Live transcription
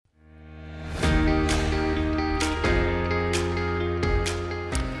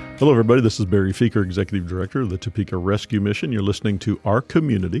Hello, everybody. This is Barry Feaker, Executive Director of the Topeka Rescue Mission. You're listening to Our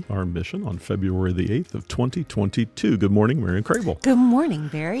Community, Our Mission on February the 8th of 2022. Good morning, Marion Crable. Good morning,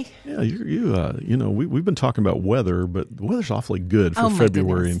 Barry. Yeah, we've been talking about weather, but the weather's awfully good for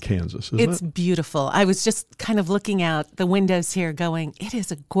February in Kansas, isn't it? It's beautiful. I was just kind of looking out the windows here going, it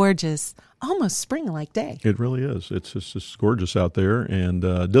is a gorgeous, almost spring-like day. It really is. It's just gorgeous out there, and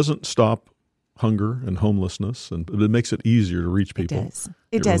doesn't stop hunger and homelessness, and it makes it easier to reach people. It does.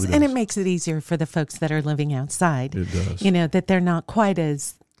 It does. Really and does. It makes it easier for the folks that are living outside. It does. You know, that they're not quite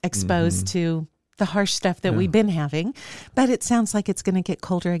as exposed to the harsh stuff that we've been having. But it sounds like it's going to get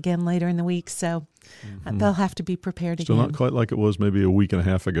colder again later in the week, so they'll have to be prepared Still again. not quite like it was maybe a week and a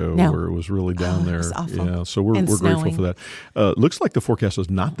half ago where it was really down there. It was awful. Yeah, so we're grateful for that. Looks like the forecast is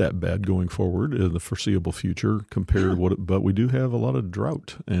not that bad going forward in the foreseeable future compared to but we do have a lot of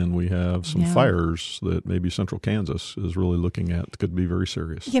drought, and we have some fires that maybe central Kansas is really looking at. Could be very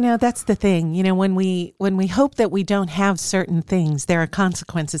serious. You know, that's the thing. You know, when we hope that we don't have certain things, there are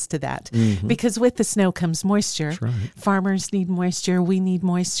consequences to that. Because with the snow comes moisture. That's right. Farmers need moisture. We need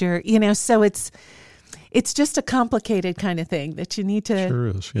moisture. You know, so it's just a complicated kind of thing that you need to. Sure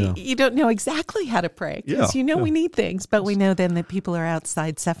is, yeah. You don't know exactly how to pray because we need things, but we know then that people are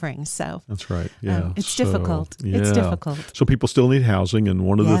outside suffering. So that's right. Yeah, it's difficult. Yeah. It's difficult. So people still need housing, and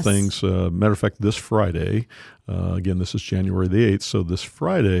one of the things, matter of fact, this Friday. Again, this is January the 8th. So this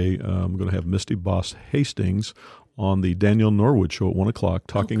Friday, I'm going to have Misty Boss Hastings on the Daniel Norwood Show at 1 o'clock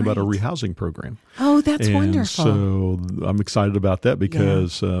talking about a rehousing program. Oh, that's wonderful. So I'm excited about that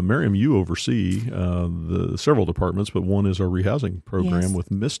because, Miriam, you oversee the several departments, but one is our rehousing program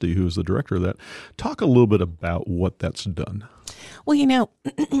with Misty, who is the director of that. Talk a little bit about what that's done. Well, you know,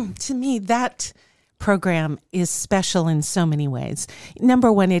 to me, that program is special in so many ways.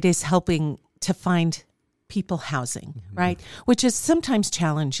 Number one, it is helping to find people housing, right? Which is sometimes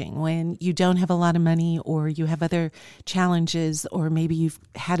challenging when you don't have a lot of money or you have other challenges or maybe you've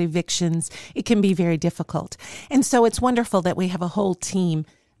had evictions. It can be very difficult. And so it's wonderful that we have a whole team,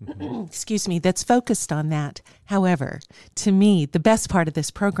 that's focused on that. However, to me, the best part of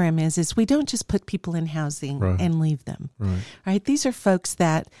this program is we don't just put people in housing and leave them, right? These are folks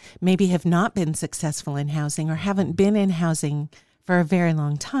that maybe have not been successful in housing or haven't been in housing for a very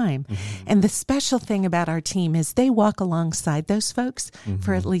long time. And the special thing about our team is they walk alongside those folks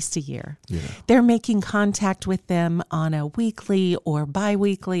for at least a year. They're making contact with them on a weekly or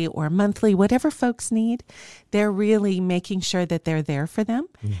biweekly or monthly, whatever folks need. They're really making sure that they're there for them,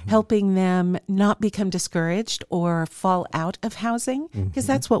 helping them not become discouraged or fall out of housing, because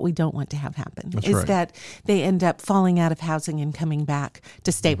that's what we don't want to have happen, that they end up falling out of housing and coming back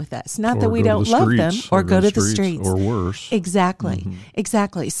to stay with us. Not that we don't love them or go to the streets. Or worse. Exactly.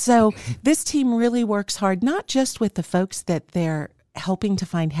 Exactly. So this team really works hard, not just with the folks that they're helping to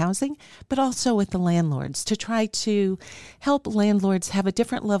find housing, but also with the landlords to try to help landlords have a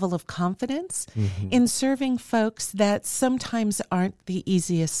different level of confidence in serving folks that sometimes aren't the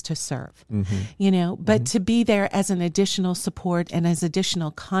easiest to serve, you know, but to be there as an additional support and as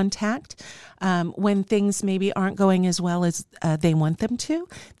additional contact when things maybe aren't going as well as they want them to.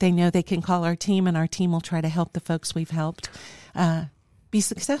 They know they can call our team and our team will try to help the folks we've helped be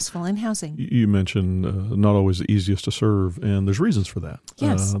successful in housing. You mentioned not always the easiest to serve, and there's reasons for that.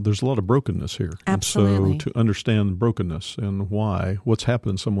 Yes. There's a lot of brokenness here. Absolutely. And so to understand brokenness and why, what's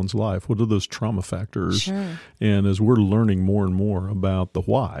happened in someone's life, what are those trauma factors? Sure. And as we're learning more and more about the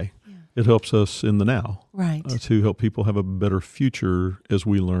why, it helps us in the now to help people have a better future as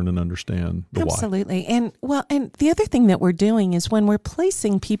we learn and understand the why. Absolutely. And the other thing that we're doing is when we're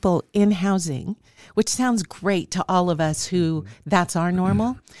placing people in housing, which sounds great to all of us who that's our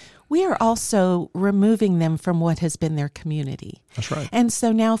normal, we are also removing them from what has been their community. That's right. And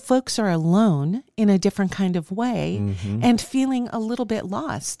so now folks are alone in a different kind of way and feeling a little bit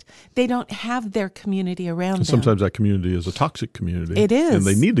lost. They don't have their community around them. Sometimes that community is a toxic community. It is. And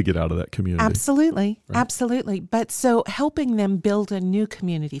they need to get out of that community. Absolutely. Right. Absolutely. But so helping them build a new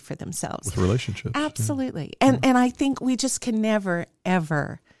community for themselves. With relationships. Absolutely. Yeah. And I think we just can never,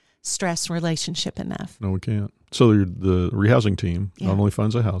 ever stress relationship enough. No, we can't. So the rehousing team not only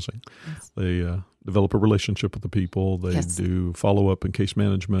finds the housing, they develop a relationship with the people. They do follow-up and case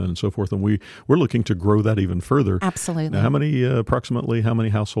management and so forth. And we're looking to grow that even further. Absolutely. Now, approximately how many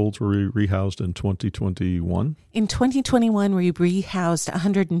households were rehoused in 2021? In 2021, we rehoused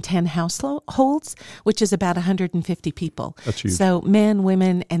 110 households, which is about 150 people. That's huge. So men,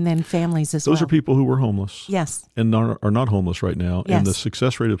 women, and then families as well. Those are people who were homeless. Yes. And are not homeless right now. Yes. And the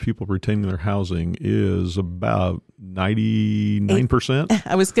success rate of people retaining their housing is about 99%.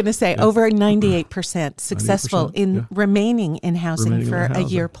 I was going to say over 98% successful 98%, in remaining in housing Remaining in for housing. a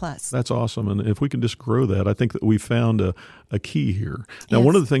year plus. That's awesome. And if we can just grow that, I think that we found a key here. Now, Yes.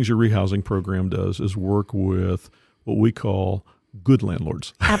 one of the things your rehousing program does is work with what we call good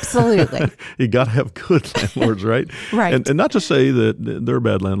landlords. Absolutely. You got to have good landlords, right? Right. And not to say that there are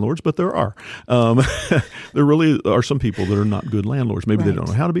bad landlords, but there are. There really are some people that are not good landlords. Maybe they Right. don't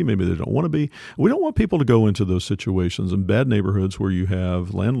know how to be. Maybe they don't want to be. We don't want people to go into those situations in bad neighborhoods where you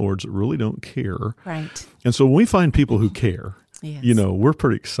have landlords that really don't care. Right. And so when we find people who care, Yes. we're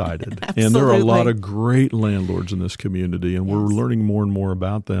pretty excited. And there are a Absolutely. lot of great landlords in this community, and we're learning more and more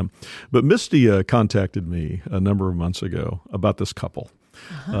about them. But Misty contacted me a number of months ago about this couple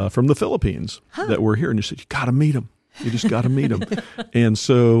from the Philippines that were here, and you said, you got to meet them. You just got to meet them. And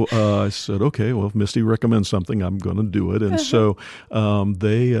so I said, okay, well, if Misty recommends something, I'm going to do it. And so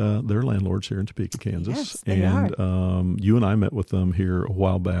they're landlords here in Topeka, Kansas. Yes, they and you and I met with them here a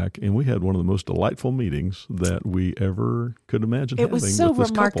while back, and we had one of the most delightful meetings that we ever could imagine It having was so with this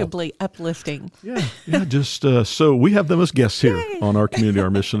couple. remarkably uplifting. Yeah, just so we have them as guests here on our community, our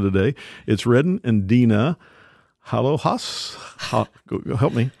mission today. It's Redden and Dina Halohas.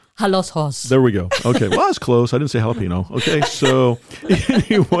 Help me. Halos. There we go. Okay, well, that's close. I didn't say jalapeno. Okay, so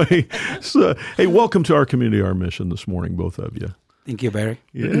anyway, hey, welcome to our community, our mission this morning, both of you. Thank you, Barry.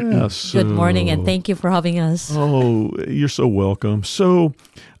 Yeah. Good morning, and thank you for having us. Oh, you're so welcome. So,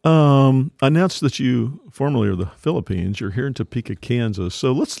 I announced that you formerly are the Philippines. You're here in Topeka, Kansas.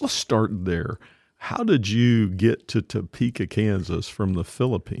 So let's start there. How did you get to Topeka, Kansas from the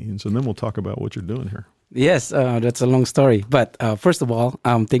Philippines? And then we'll talk about what you're doing here. Yes, that's a long story. But first of all,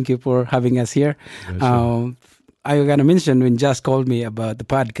 thank you for having us here. I got to mention when Josh called me about the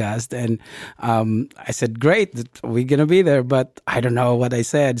podcast, and I said, great, we're going to be there, but I don't know what I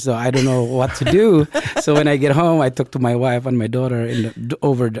said, so I don't know what to do. So when I get home, I talk to my wife and my daughter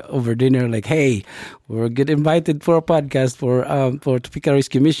over dinner, like, hey, we're getting invited for a podcast for Topeka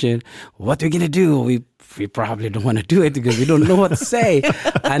Rescue Mission. What are we going to do? We probably don't want to do it because we don't know what to say.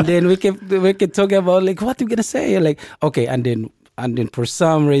 And then we kept talking about, like, what are we going to say? Like, okay, and then for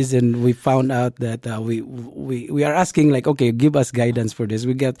some reason we found out that we are asking, like, okay, give us guidance for this.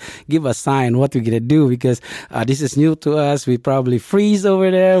 Give us sign what we're gonna do, because this is new to us. We probably freeze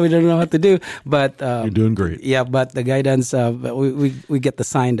over there. We don't know what to do. But you're doing great. Yeah, but the guidance, we get the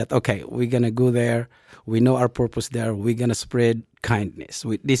sign that, okay, we're gonna go there. We know our purpose there. We're gonna spread kindness.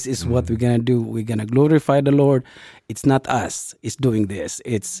 This is what we're gonna do. We're gonna glorify the Lord. It's not us. It's doing this.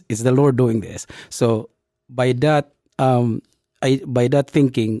 It's the Lord doing this. So by that. By that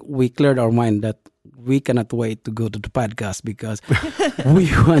thinking, we cleared our mind that we cannot wait to go to the podcast, because we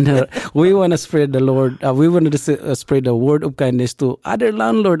wanna spread the Lord. We want to spread the word of kindness to other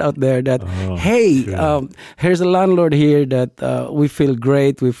landlord out there. That here's a landlord here that we feel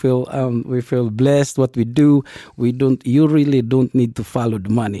great. We feel blessed. What we do, you really don't need to follow the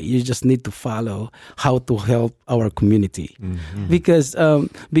money. You just need to follow how to help our community, because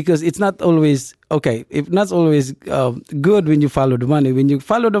it's not always. Okay, it's not always good when you follow the money. When you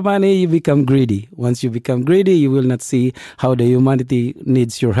follow the money, you become greedy. Once you become greedy, you will not see how the humanity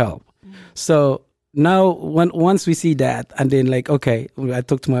needs your help. So now, once we see that, and then, like, okay, I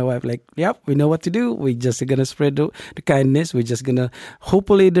talked to my wife, like, yep, we know what to do. We're just going to spread the kindness. We're just going to,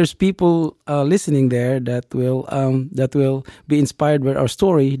 hopefully there's people listening there that will be inspired by our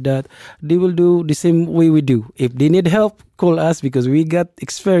story, that they will do the same way we do. If they need help, call us, because we got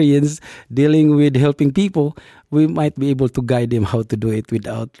experience dealing with helping people. We might be able to guide them how to do it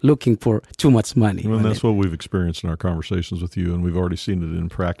without looking for too much money. Well, that's what we've experienced in our conversations with you, and we've already seen it in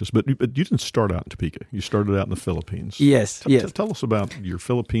practice. But you didn't start out in Topeka. You started out in the Philippines. Yes, yes. Tell us about your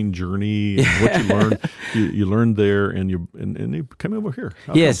Philippine journey and what you learned. You learned there, and you came over here.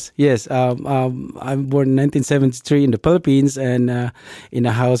 Yes. I'm born in 1973 in the Philippines, and in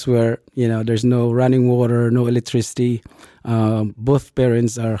a house where there's no running water, no electricity. Both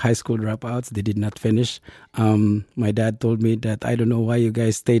parents are high school dropouts. They did not finish. My dad told me that, I don't know why you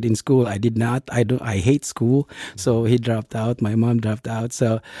guys stayed in school. I did not. I hate school. So he dropped out. My mom dropped out.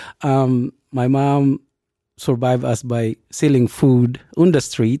 So my mom survived us by selling food on the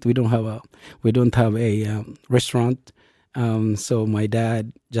street. We don't have a restaurant. So my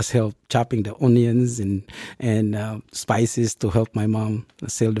dad just helped chopping the onions and spices to help my mom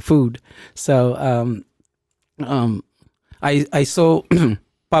sell the food. So I saw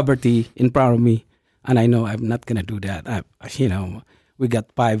poverty in front of me, and I know I'm not gonna do that. We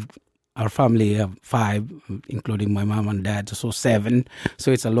got 5 our family have 5, including my mom and dad, so 7.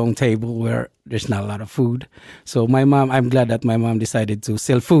 So it's a long table where there's not a lot of food. So I'm glad that my mom decided to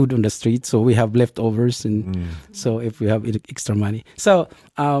sell food on the street, so we have leftovers, and so if we have extra money. So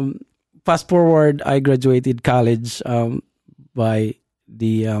fast forward, I graduated college by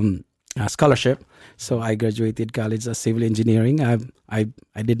the scholarship. So I graduated college as civil engineering.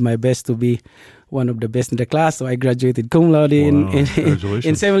 I did my best to be one of the best in the class. So I graduated cum laude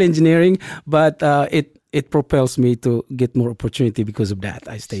in civil engineering. But it propels me to get more opportunity because of that.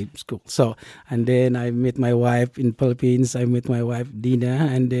 I stayed in school. So, and then I met my wife in Philippines. I met my wife Dina,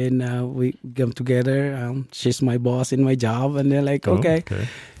 and then we come together. She's my boss in my job, and they're like, okay.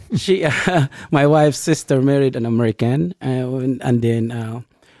 She, my wife's sister married an American, and then.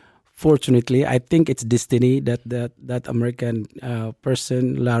 Fortunately, I think it's destiny that American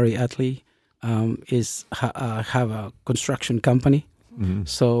person, Larry Atley, have a construction company. Mm-hmm.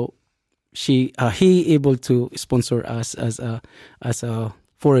 So he able to sponsor us as a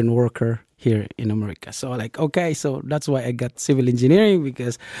foreign worker here in America. So okay, so that's why I got civil engineering,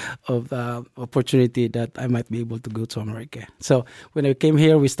 because of the opportunity that I might be able to go to America. So when I came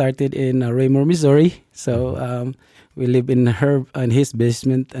here, we started in Raymore, Missouri. So we live in his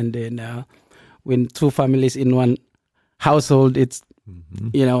basement, and then when 2 families in one household, it's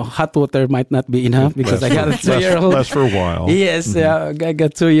hot water might not be enough because I got a 2-year-old. Lasts for a while. Yes, I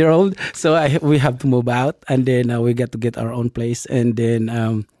got 2-year-old, so we have to move out, and then we got to get our own place, and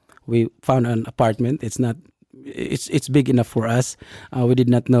then we found an apartment. It's big enough for us. We did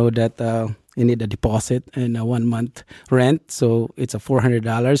not know that you need a deposit and a 1 month rent, so it's a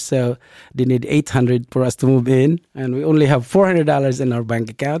 $400. So they need $800 for us to move in, and we only have $400 in our bank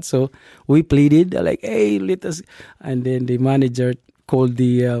account. So we pleaded, like, hey, let us. And then the manager called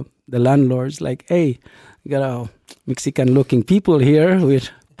the landlords, like, hey, you got a Mexican-looking people here with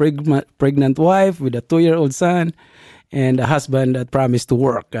pregnant wife with a 2-year-old son, and a husband that promised to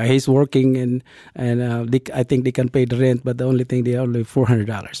work. He's working, and I think they can pay the rent, but the only thing, they only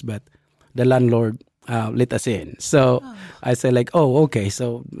 $400. But the landlord let us in. So I said, like, oh, okay.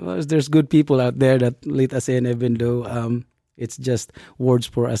 So there's good people out there that let us in, even though it's just words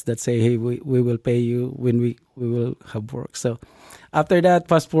for us that say, hey, we will pay you when we will have work. So after that,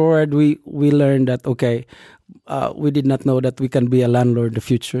 fast forward, we learned that, okay, we did not know that we can be a landlord in the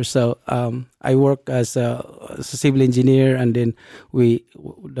future. So I work as a civil engineer, and then the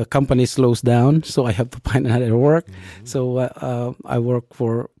company slows down, so I have to find another work. Mm-hmm. So I work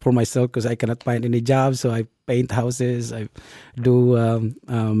for myself because I cannot find any jobs. So I paint houses, I do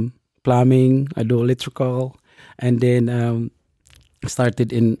plumbing, I do electrical, and then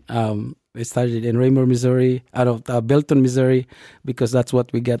started in Raymore, Missouri, out of Belton, Missouri, because that's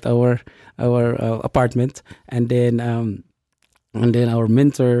what we get our apartment. And then our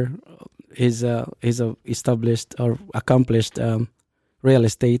mentor is established or accomplished real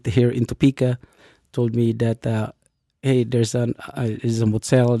estate here in Topeka. Told me that hey, there's a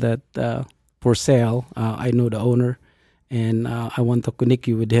motel that for sale. I know the owner, and I want to connect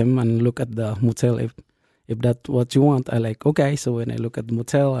you with him and look at the motel if that's what you want. I like, okay. So when I look at the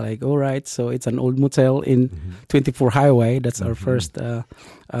motel, I like, all right. So it's an old motel in 24 Highway. That's our first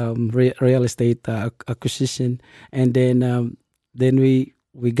real estate acquisition. And then we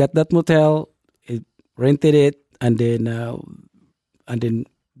got that motel, rented it, and then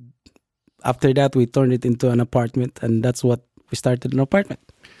after that we turned it into an apartment, and that's what we started, an apartment.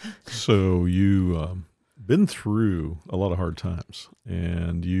 So you been through a lot of hard times,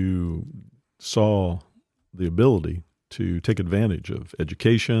 and you saw the ability to take advantage of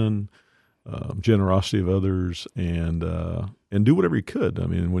education, generosity of others, and do whatever you could. I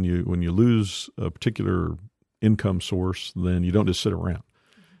mean, when you lose a particular income source, then you don't just sit around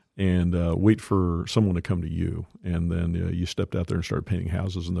and wait for someone to come to you. And then you stepped out there and started painting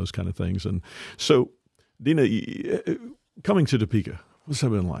houses and those kind of things. And so, Dina, coming to Topeka, what's that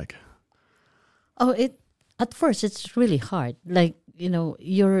been like? Oh, at first it's really hard. Like,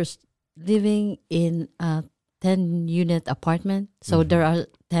 you're living in a 10-unit apartment, so there are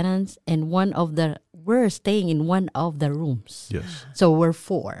tenants, and we're staying in one of the rooms. Yes. So we're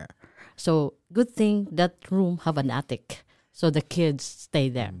 4. So good thing that room have an attic, so the kids stay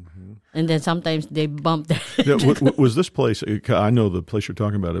there. Mm-hmm. And then sometimes they bump their was this place, I know the place you're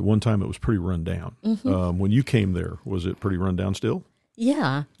talking about, at one time it was pretty run down. Mm-hmm. When you came there, was it pretty run down still?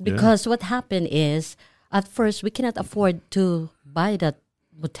 Yeah, because what happened is, at first we cannot afford to buy that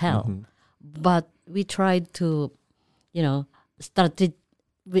motel. Mm-hmm. But we tried to,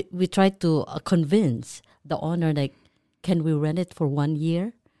 we tried to convince the owner, like, can we rent it for 1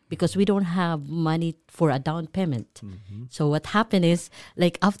 year? because we don't have money for a down payment. So what happened is,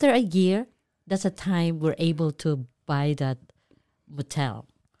 like after a year, that's a time we're able to buy that motel.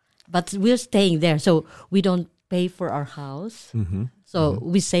 But we're staying there, so we don't pay for our house. So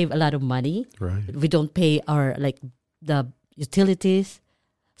we save a lot of money. Right. We don't pay our the utilities,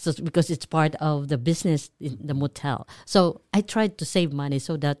 so because it's part of the business in the motel. So I tried to save money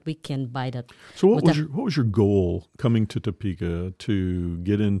so that we can buy that. So what was your goal coming to Topeka to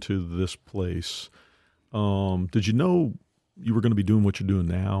get into this place? Did you know you were going to be doing what you're doing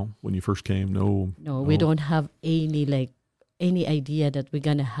now when you first came? No, we don't have any idea that we're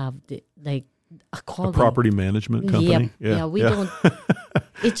gonna have a calling. A properry management company. Yeah, we don't.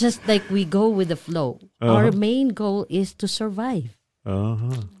 It's just like we go with the flow. Our main goal is to survive.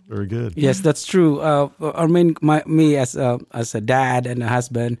 Very good. Yes, that's true. Me as a dad and a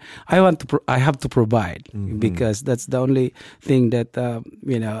husband, I have to provide because that's the only thing that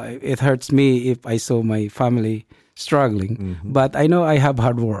it hurts me if I saw my family struggling. But I know I have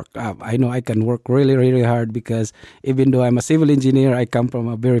hard work. I know I can work really, really hard because even though I'm a civil engineer, I come from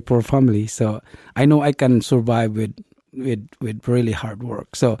a very poor family. So I know I can survive with really hard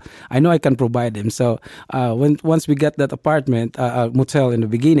work. So I know I can provide them. So once we get that apartment, motel in the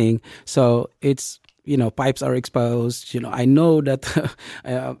beginning, so it's, pipes are exposed. I know that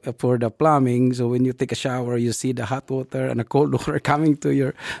for the plumbing. So when you take a shower, you see the hot water and the cold water coming to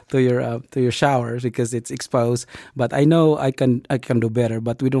your showers because it's exposed. But I know I can do better.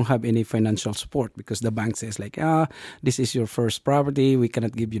 But we don't have any financial support because the bank says this is your first property. We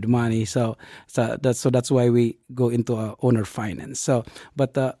cannot give you the money. So that's why we go into owner finance. So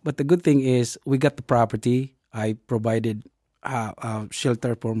but the good thing is we got the property. I provided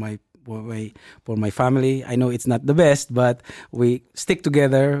shelter for my family. I know it's not the best, but we stick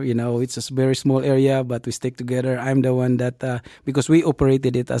together. It's a very small area, but we stick together. I'm the one that because we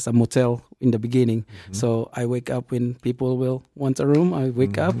operated it as a motel in the beginning. So I wake up when people will want a room. I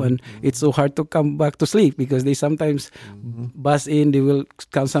wake up and it's so hard to come back to sleep because they sometimes buzz in. They will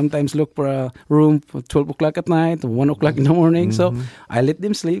sometimes look for a room for 12 o'clock at night or 1 o'clock in the morning. So I let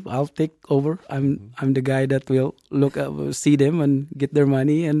them sleep. I'll take over. I'm the guy that will see them and get their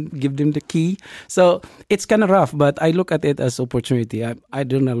money and give them the key. So it's kind of rough, but I look at it as opportunity. I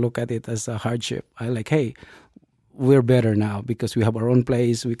do not look at it as a hardship. I like, hey, we're better now because we have our own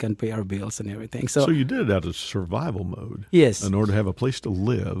place. We can pay our bills and everything. So you did it out of survival mode. Yes. In order to have a place to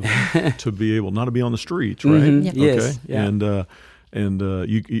live, to be able not to be on the streets, right? Yep. Yes. Okay. Yeah. And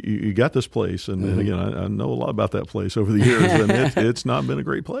you got this place, and again, I know a lot about that place over the years, and it's not been a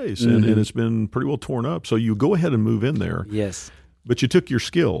great place, and it's been pretty well torn up. So you go ahead and move in there. Yes. But you took your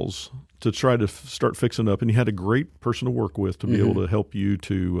skills to try to start fixing it up, and you had a great person to work with to be able to help you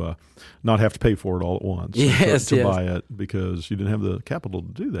to not have to pay for it all at once. Yes, to buy it because you didn't have the capital to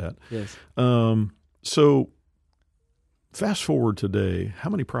do that. Yes. So fast forward today, how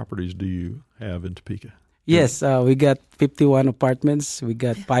many properties do you have in Topeka? Yes, we got 51 apartments. We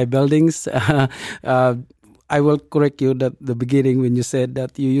got 5 buildings. I will correct you at the beginning when you said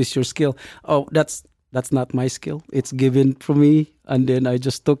that you use your skill. Oh, that's not my skill. It's given for me, and then I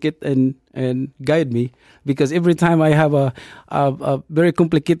just took it and guide me. Because every time I have a very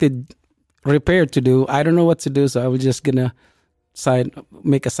complicated repair to do, I don't know what to do, so I was just gonna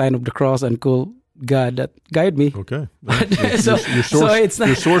make a sign of the cross and call God that guide me. Okay. Your source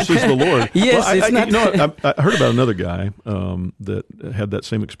is the Lord. Yes, well, it's not. I heard about another guy that had that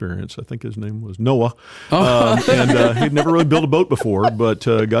same experience. I think his name was Noah. And he'd never really built a boat before, but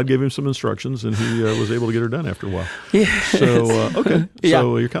God gave him some instructions, and he was able to get her done after a while. Yeah. So, okay.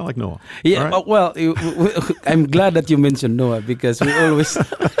 So you're kind of like Noah. Yeah. Right. Well, I'm glad that you mentioned Noah because we always...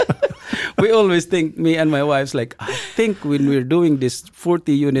 We always think, me and my wife's like, I think when we're doing this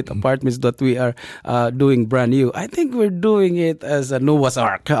 40-unit apartments that we are doing brand new, I think we're doing it as a Noah's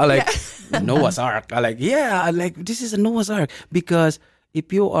Ark. Noah's Ark. This is a Noah's Ark. Because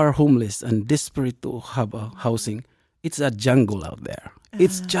if you are homeless and desperate to have a housing, it's a jungle out there.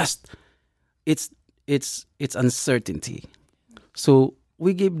 It's just, it's uncertainty. So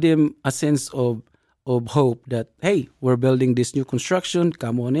we give them a sense of hope that, hey, we're building this new construction,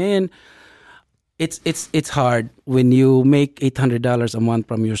 come on in. It's hard when you make $800 a month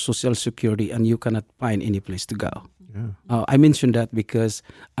from your Social Security and you cannot find any place to go. Yeah. I mentioned that because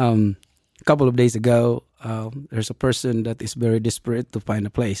a couple of days ago, there's a person that is very desperate to find a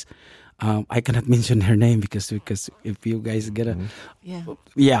place. I cannot mention her name because if you guys get a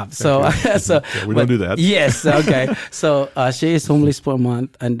so we don't do that. Yes, okay. So she is homeless for a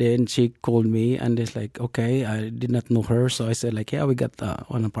month, and then she called me, and it's like, okay, I did not know her, so I said like, yeah, we got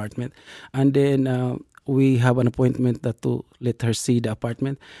one apartment, and then we have an appointment to let her see the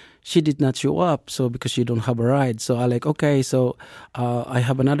apartment. she did not show up. So because she don't have a ride, so I like, okay, so I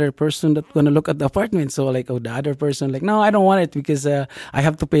have another person that's gonna look at the apartment. So like, the other person like, no, I don't want it because I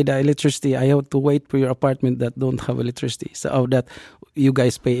have to pay the electricity. I have to wait for your apartment that don't have electricity. So that you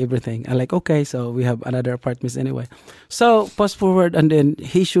guys pay everything. I like, okay, so we have another apartments anyway. So fast forward, and then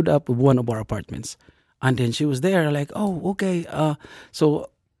he showed up with one of our apartments, and then she was there. Like, oh, okay. So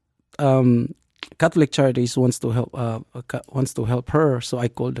Catholic Charities wants to help her. So I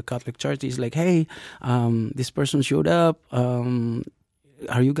called the Catholic Charities like, hey, this person showed up.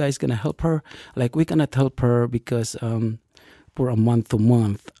 Are you guys gonna help her? Like, we cannot help her because for a month to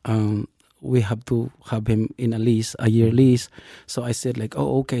month, we have to have him in a year lease. So I said like,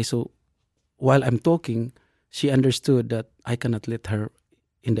 oh, okay. So while I'm talking, she understood that I cannot let her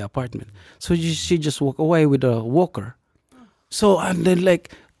in the apartment. So she just walked away with a walker. So, and then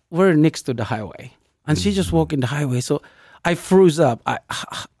like, we're next to the highway, and she just walked in the highway. So I froze up. I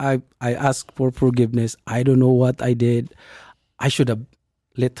asked for forgiveness. I don't know what I did. I should have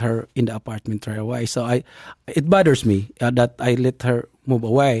let her in the apartment right away. So it bothers me that I let her move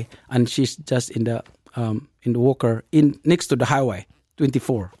away, and she's just in the walker next to the highway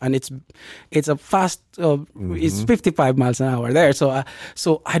 24, and it's a fast it's 55 miles an hour there. So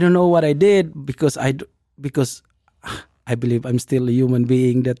I don't know what I did because I believe I'm still a human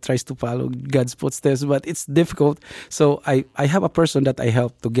being that tries to follow God's footsteps, but it's difficult. So I have a person that I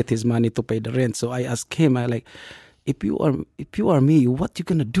help to get his money to pay the rent. So I asked him, I like, if you are me, what you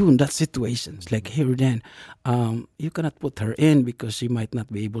gonna do in that situation? It's like, here then, you cannot put her in because she might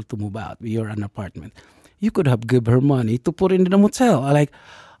not be able to move out. You're an apartment. You could have give her money to put in the motel. I like,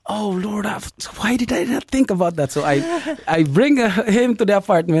 oh Lord, why did I not think about that? So I bring him to the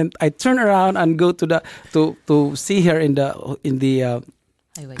apartment. I turn around and go to see her in the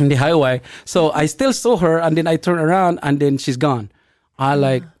highway. So I still saw her, and then I turn around, and then she's gone. I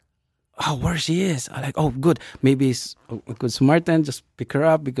like, oh, where she is? I like, oh, good. Maybe it's a good Samaritan, just pick her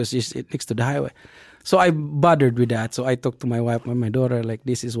up because she's next to the highway. So I bothered with that. So I talked to my wife and my daughter, like,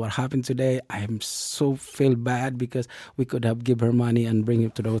 this is what happened today. I am so feel bad because we could have give her money and bring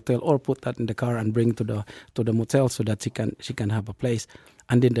it to the hotel, or put that in the car and bring to the motel so that she can have a place.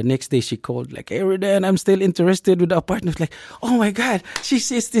 And then the next day she called like, hey, Redan, I'm still interested with the apartment. Like, oh my God, she's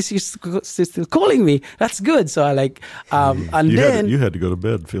still calling me. That's good. So I like, you had to go to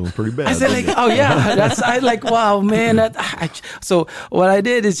bed feeling pretty bad. I said like, oh yeah, I like, wow, man. So what I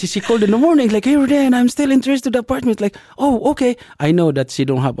did is she called in the morning like, hey, Redan, I'm still interested in the apartment. Like, oh, okay. I know that she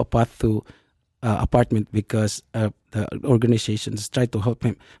don't have a path to apartment because the organizations try to help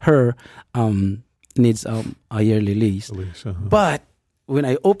her needs a yearly lease. But when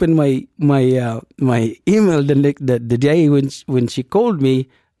I opened my email the day when she called me,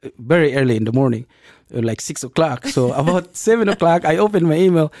 very early in the morning, like 6 o'clock. So about 7 o'clock, I opened my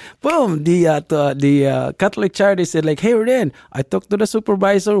email. Boom! The Catholic Charity said like, "Hey, Redan, I talked to the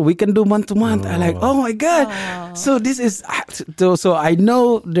supervisor. We can do month to month." I like, oh my God! Oh. So this is so I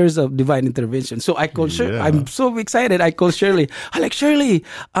know there's a divine intervention. So I called Shirley. I'm so excited. I called Shirley. I like, Shirley,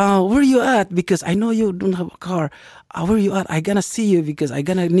 where you at? Because I know you don't have a car. Where you at? I gonna see you because I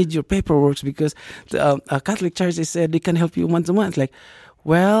gonna need your paperwork because the Catholic Charity said they can help you month to month. Like,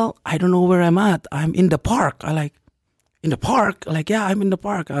 well, I don't know where I'm at. I'm in the park. I like, in the park? Like, yeah, I'm in the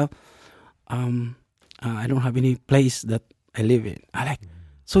park. I don't have any place that I live in. I like,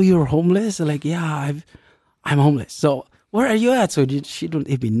 so you're homeless? Like, yeah, I'm homeless. So where are you at? So she don't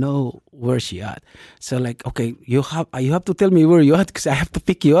even know where she at. So like, okay, you have to tell me where you at because I have to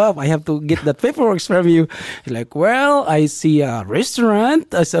pick you up. I have to get that paperwork from you. Like, well, I see a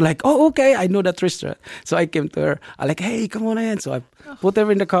restaurant. I said like, oh, okay, I know that restaurant. So I came to her. I like, hey, come on in. So I put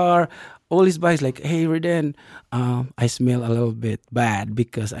her in the car. All his bikes like, hey, Redan, I smell a little bit bad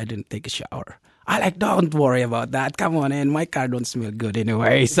because I didn't take a shower. I like, don't worry about that. Come on in. My car don't smell good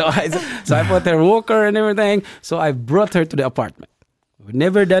anyway. So I put her walker and everything. So I brought her to the apartment. We've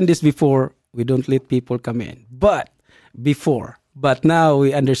never done this before. We don't let people come in. But now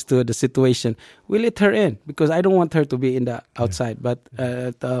we understood the situation. We let her in because I don't want her to be in the outside. But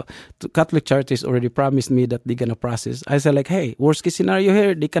the Catholic Charities already promised me that they're going to process. I said like, hey, worst case scenario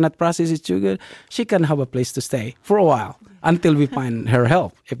here, they cannot process it too good. She can have a place to stay for a while until we find her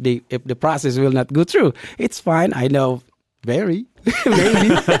help. If the process will not go through, it's fine. I know. Very,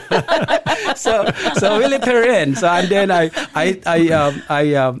 maybe. so we let her in. So and then I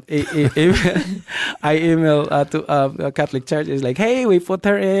email to Catholic Church. It's like, hey, we put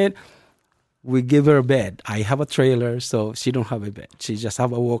her in. We give her a bed. I have a trailer, so she don't have a bed. She just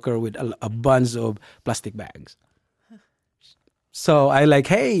have a walker with a bunch of plastic bags. So I like,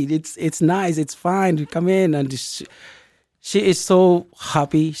 hey, it's nice, it's fine. You come in and she is so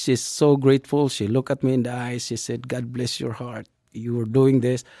happy. She's so grateful. She looked at me in the eyes. She said, God bless your heart. You were doing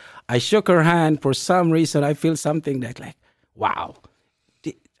this. I shook her hand. For some reason, I feel something that like, wow.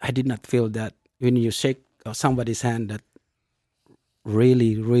 I did not feel that when you shake somebody's hand that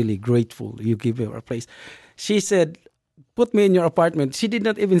really, really grateful. You give her a place. She said, put me in your apartment. She did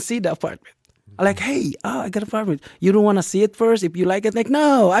not even see the apartment. I'm like, hey, I got an apartment. You don't want to see it first? If you like it, like,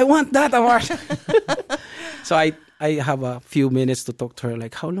 no, I want that apartment. So I have a few minutes to talk to her.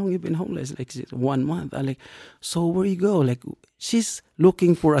 Like, how long you been homeless? Like, 1 month. I'm like, so where you go? Like, she's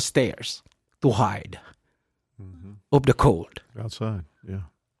looking for a stairs to hide of the cold. Outside, yeah.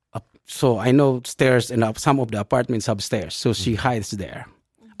 So I know stairs and some of the apartments have stairs. So she hides there.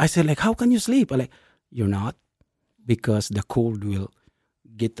 I said, like, how can you sleep? I'm like, you're not, because the cold will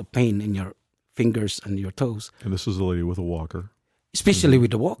get the pain in your fingers and your toes. And this is a lady with a walker. Especially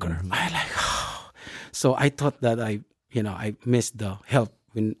with the walker. I like, So I thought that I missed the help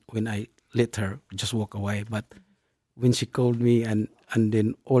when I let her just walk away. But when she called me and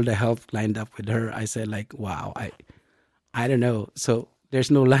then all the help lined up with her, I said like, wow, I don't know. So there's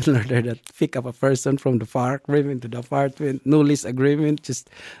no landlord there that pick up a person from the park, bring into the apartment, no lease agreement, just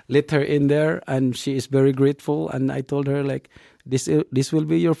let her in there. And she is very grateful. And I told her like, this will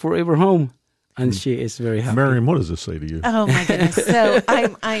be your forever home. And she is very happy. Miriam, what does this say to you? Oh my goodness! So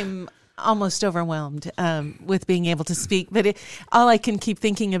I'm almost overwhelmed with being able to speak. But all I can keep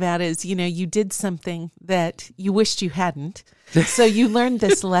thinking about is, you did something that you wished you hadn't. So you learned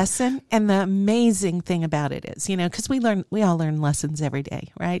this lesson, and the amazing thing about it is, because we all learn lessons every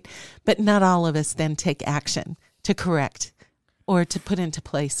day, right? But not all of us then take action to correct or to put into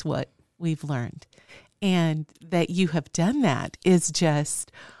place what we've learned, and that you have done that is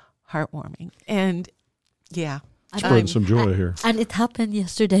just heartwarming. And yeah. Spreading some joy here. And it happened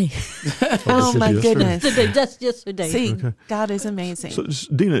yesterday. Oh my goodness. Just yesterday. See, God is amazing. So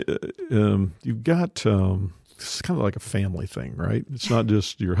Dina, you've got, it's kind of like a family thing, right? It's not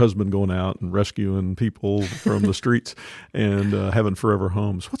just your husband going out and rescuing people from the streets and having forever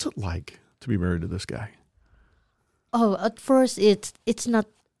homes. What's it like to be married to this guy? Oh, at first it's not,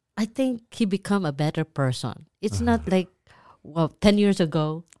 I think he become a better person. It's not like, 10 years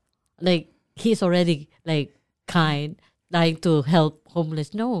ago, like he's already like kind, like to help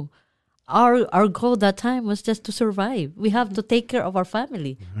homeless. No, our goal that time was just to survive. We have to take care of our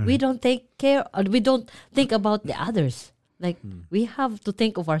family. We don't think about the others. Like we have to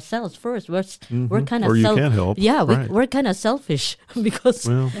think of ourselves first. We're kind of or you can't help. Yeah, right. we're kind of selfish because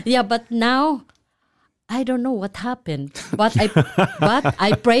But now I don't know what happened. But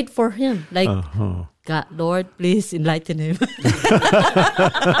I prayed for him. Like God, Lord, please enlighten him.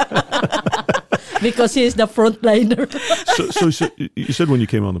 Because he is the frontliner. So you said when you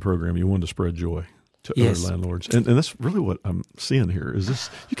came on the program, you wanted to spread joy to Yes. other landlords. And that's really what I'm seeing here is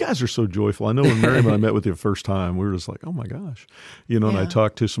this. You guys are so joyful. I know when Miriam and I met with you the first time, we were just like, oh my gosh. And I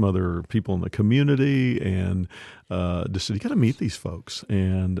talked to some other people in the community and just said, you got to meet these folks.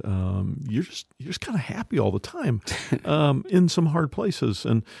 And you're just kind of happy all the time in some hard places.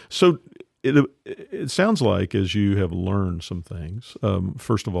 And so it sounds like as you have learned some things,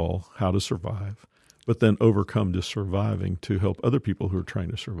 first of all, how to survive, but then overcome just surviving to help other people who are trying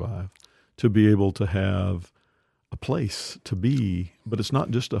to survive, to be able to have a place to be, but it's not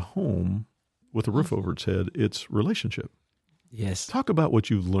just a home with a roof over its head, it's relationship. Yes. Talk about what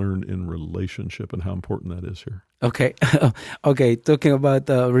you've learned in relationship and how important that is here. Okay. Okay. Talking about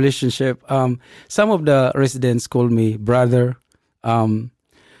relationship, some of the residents call me brother.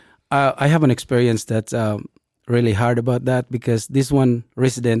 I have an experience that's really hard about that because this one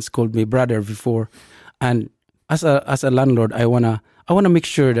residents called me brother before, and as a landlord, I wanna make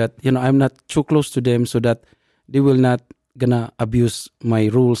sure that I'm not too close to them so that they will not gonna abuse my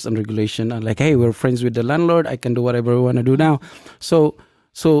rules and regulation. And like, hey, we're friends with the landlord. I can do whatever I want to do now. So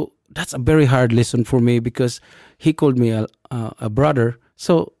that's a very hard lesson for me because he called me a brother.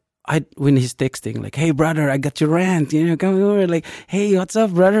 So when he's texting, like, hey, brother, I got your rent, come over. Like, hey, what's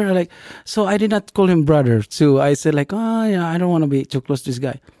up, brother? Like, so I did not call him brother. So I said like, oh, yeah, I don't want to be too close to this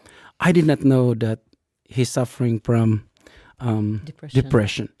guy. I did not know that he's suffering from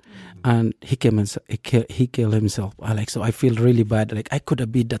depression. And he killed himself. So I feel really bad. Like I could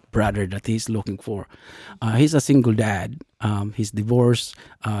have been that brother that he's looking for. He's a single dad. He's divorced.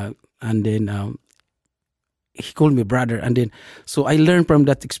 And then he called me brother. And then, so I learned from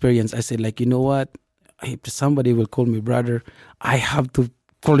that experience. I said like, you know what? If somebody will call me brother, I have to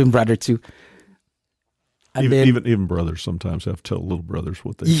call him brother too. And even brothers sometimes have to tell little brothers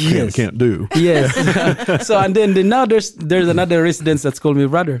what they Yes. can't do. Yes. So and then now there's another resident that's called me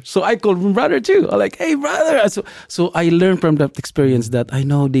brother. So I called him brother too. I'm like, hey brother. So I learned from that experience that I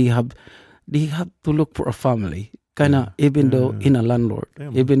know they have to look for a family. Kinda even though in a landlord.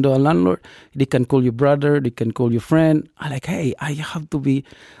 Damn. Even though a landlord, they can call you brother, they can call you friend. I like, hey, I have to be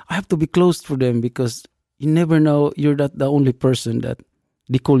close to them because you never know, you're not the only person that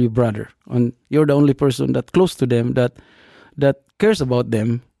they call you brother, and you're the only person that close to them that cares about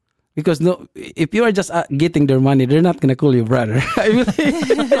them. Because no, if you are just getting their money, they're not gonna call you brother.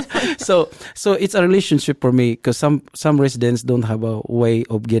 So it's a relationship for me because some residents don't have a way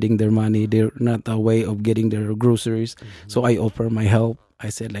of getting their money. They're not a way of getting their groceries. Mm-hmm. So I offer my help. I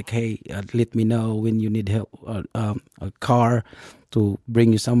said like, hey, let me know when you need help, a car to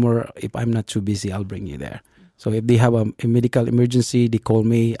bring you somewhere. If I'm not too busy, I'll bring you there. So if they have a medical emergency, they call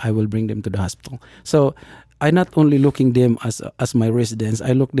me. I will bring them to the hospital. So I not only looking them as my residents,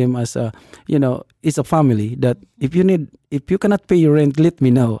 I look them as it's a family that if you cannot pay your rent, let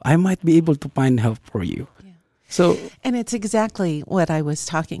me know. I might be able to find help for you. Yeah. So, and it's exactly what I was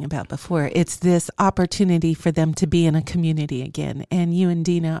talking about before. It's this opportunity for them to be in a community again. And you and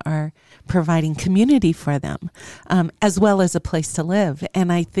Dina are providing community for them, as well as a place to live.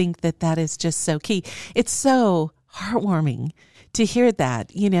 And I think that is just so key. It's so heartwarming to hear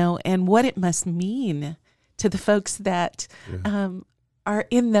that, and what it must mean to the folks that are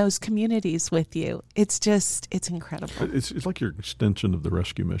in those communities with you. It's incredible. It's like your extension of the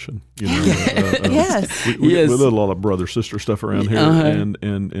rescue mission. Yes. We did a lot of brother-sister stuff around here,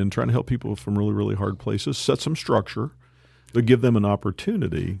 and trying to help people from really, really hard places, set some structure, but give them an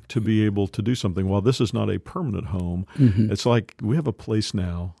opportunity to be able to do something. While this is not a permanent home, it's like we have a place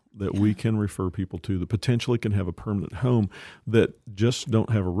now that we can refer people to that potentially can have a permanent home that just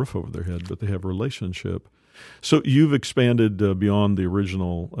don't have a roof over their head, but they have a relationship. So you've expanded beyond the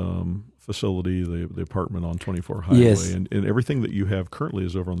original facility, the apartment on 24 Highway, yes. and everything that you have currently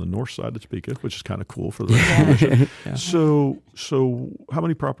is over on the north side of Topeka, which is kind of cool for the rescue. Yeah. So how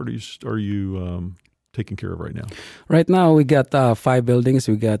many properties are you taking care of right now? Right now, we got 5 buildings.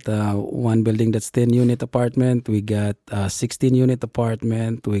 We got one building that's 10-unit apartment. We got 16-unit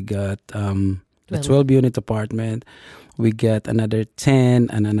apartment. We got a 12-unit apartment. We got another 10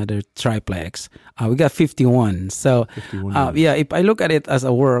 and another triplex. We got 51. So, 51 if I look at it as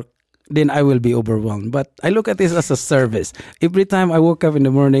a work, then I will be overwhelmed. But I look at this as a service. Every time I woke up in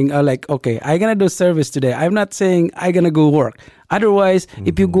the morning, I'm like, okay, I'm going to do service today. I'm not saying I'm going to go work. Otherwise,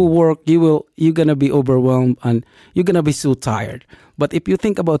 if you go work, you're going to be overwhelmed and you're going to be so tired. But if you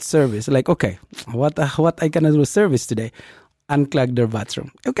think about service, like, okay, what I going to do service today? Unclog their bathroom.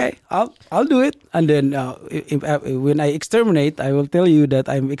 Okay, I'll do it. And then when I exterminate, I will tell you that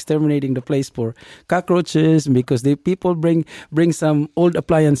I'm exterminating the place for cockroaches because the people bring some old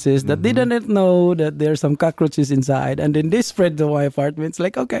appliances that they didn't know that there's some cockroaches inside, and then they spread to my apartment. It's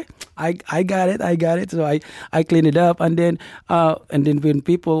like, okay, I got it. So I clean it up, and then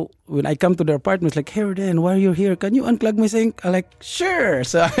when I come to their apartments, like, hey, Dan, why are you here? Can you unclog my sink? I'm like, sure.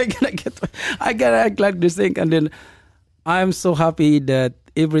 So I gotta unclog the sink, and then I'm so happy that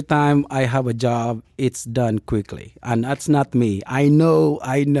every time I have a job, it's done quickly. And that's not me. I know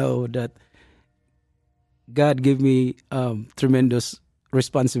that God gave me tremendous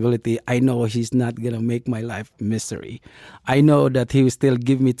responsibility. I know He's not going to make my life misery. I know that He will still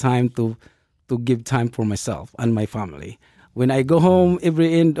give me time to give time for myself and my family. When I go home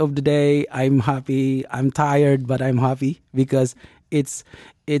every end of the day, I'm happy. I'm tired, but I'm happy because it's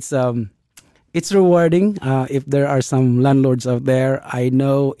rewarding. If there are some landlords out there, I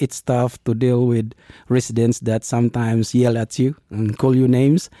know it's tough to deal with residents that sometimes yell at you and call you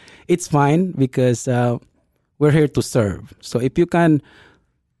names. It's fine because we're here to serve. So if you can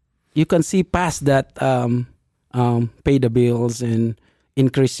see past that, pay the bills and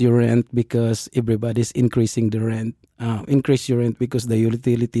increase your rent because everybody's increasing the rent. Increase your rent because the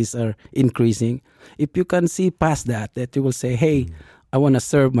utilities are increasing. If you can see past that you will say, hey, I want to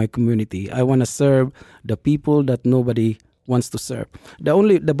serve my community. I want to serve the people that nobody wants to serve.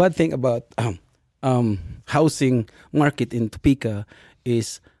 The bad thing about housing market in Topeka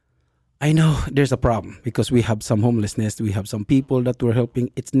is I know there's a problem because we have some homelessness. We have some people that we're helping.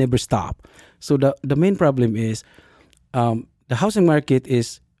 It's never stopped. So the main problem is the housing market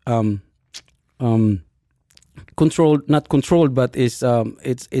is controlled, not controlled, but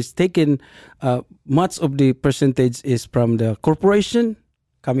it's taken. Much of the percentage is from the corporation,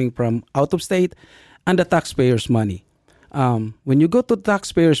 coming from out of state, and the taxpayers' money. When you go to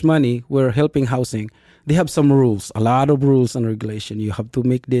taxpayers' money, we're helping housing. they have some rules, a lot of rules and regulation. You have to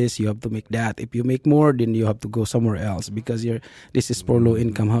make this, you have to make that. If you make more, then you have to go somewhere else because this is for low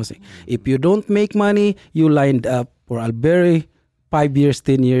income housing. If you don't make money, you lined up for a very 5 years,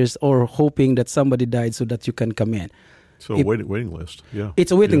 10 years, or hoping that somebody died so that you can come in. So waiting list. Yeah.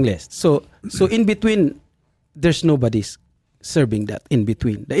 It's a waiting list. So in between, there's nobody's serving that in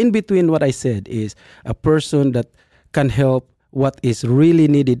between. The in between, what I said, is a person that can help what is really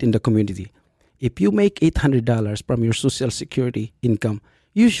needed in the community. If you make $800 from your Social Security income,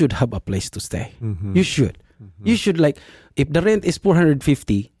 you should have a place to stay. Mm-hmm. You should. Mm-hmm. You should, like, if the rent is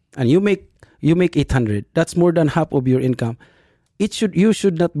 $450 and you make $800, that's more than half of your income. You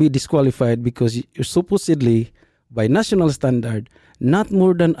should not be disqualified because you're supposedly, by national standard, not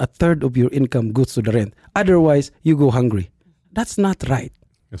more than a third of your income goes to the rent. Otherwise, you go hungry. That's not right.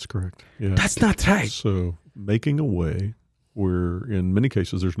 That's correct. Yeah. That's not right. So making a way where in many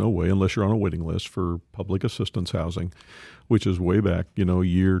cases there's no way unless you're on a waiting list for public assistance housing, which is way back, a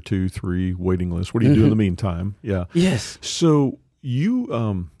year, 2, 3 waiting list. What do you do in the meantime? Yeah. Yes. So you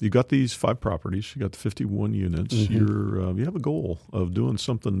got these 5 properties. You got the 51 units. You have a goal of doing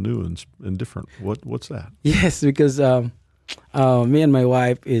something new and different. What's that? Yes, because me and my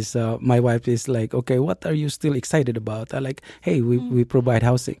wife is like, okay, what are you still excited about? I like, hey, we provide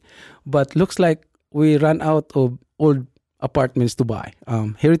housing, but looks like we ran out of old apartments to buy.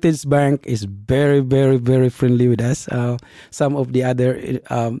 Heritage Bank is very, very, very friendly with us. Some of the other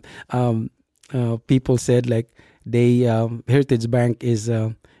people said like Heritage Bank is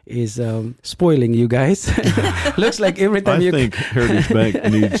spoiling you guys. Looks like every time I think Heritage Bank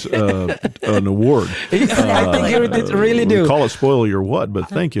needs an award. I think Heritage really do. Call it spoil your what, but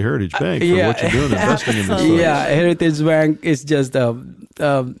thank you, Heritage Bank, for what you're doing, investing in this. Yeah, Heritage Bank is just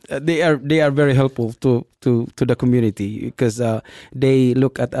they are very helpful to the community because they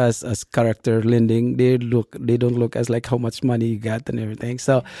look at us as character lending. They don't look as like how much money you got and everything.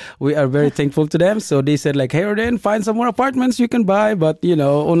 So we are very thankful to them. So they said like, hey, then find some more apartments you can buy, but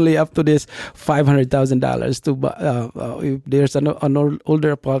only up to this $500,000 to buy. If there's an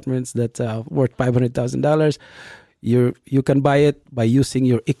older apartments that's worth $500,000. You can buy it by using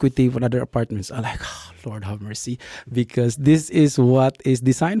your equity for other apartments. I'm like, oh, Lord have mercy, because this is what is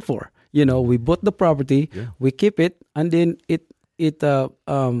designed for. We bought the property, we keep it, and then it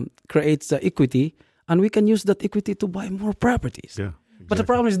creates equity, and we can use that equity to buy more properties. Yeah, exactly. But the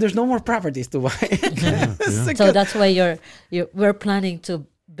problem is there's no more properties to buy. So that's why we're planning to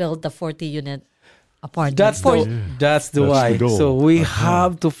build the 40-unit apartment. That's the why. The goal. So we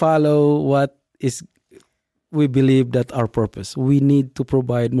have to follow what is. We believe that our purpose. We need to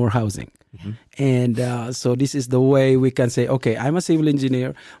provide more housing. Mm-hmm. And so this is the way we can say, okay, I'm a civil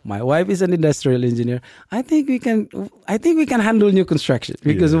engineer. My wife is an industrial engineer. I think we can handle new construction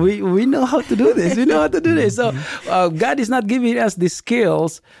because we know how to do this. We know how to do this. So God is not giving us the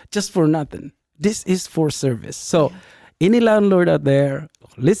skills just for nothing. This is for service. So any landlord out there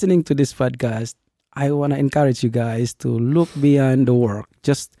listening to this podcast, I want to encourage you guys to look beyond the work.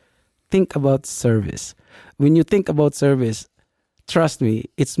 Just think about service. When you think about service, trust me,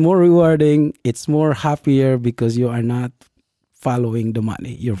 it's more rewarding, it's more happier because you are not following the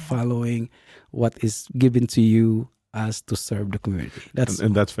money. You're following what is given to you as to serve the community.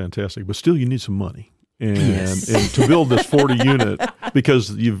 And that's fantastic. But still, you need some money. And to build this 40 unit,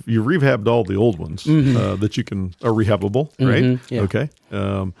 because you've rehabbed all the old ones that you can are rehabbable, right? Mm-hmm, yeah. Okay.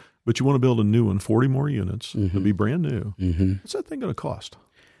 But you want to build a new one, 40 more units to be brand new. Mm-hmm. What's that thing going to cost?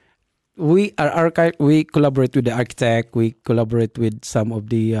 We collaborate with the architect. We collaborate with some of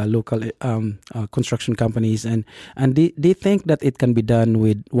the local construction companies, and they think that it can be done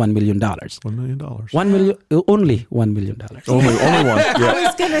with $1 million. $1 million. Only $1 million. Only one. Yeah. I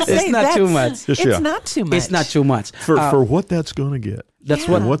was going to say it's not too much. It's not too much. It's not too much For what that's going to get. That's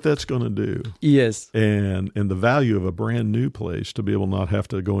what that's going to do. Yes. And the value of a brand new place to be able to not have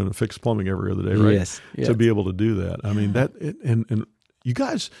to go in and fix plumbing every other day, right? Yes. To be able to do that. I mean, and you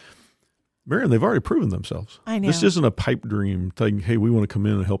guys, Marion, they've already proven themselves. I know. This isn't a pipe dream thing. Hey, we want to come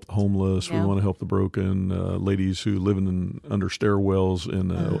in and help the homeless. No. We want to help the broken ladies who live under stairwells in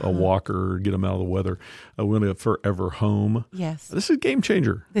a walker, get them out of the weather. We want a forever home. Yes. This is a game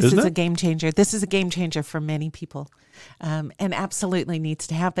changer. This is isn't it? a game changer. This is a game changer for many people, and absolutely needs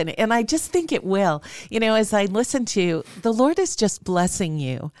to happen. And I just think it will. As I listen to, the Lord is just blessing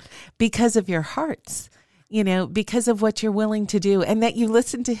you because of your hearts. Because of what you're willing to do, and that you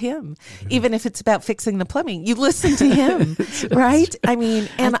listen to Him, even if it's about fixing the plumbing. You listen to Him, right? I mean,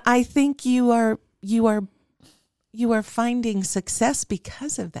 and I think you are finding success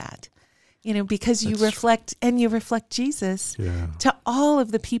because of that. Because you reflect Jesus to all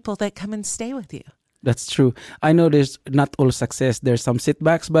of the people that come and stay with you. That's true. I know there's not all success. There's some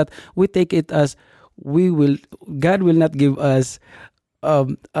setbacks, but we take it as God will not give us a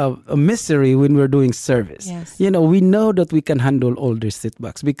misery when we're doing service. Yes. We know that we can handle all these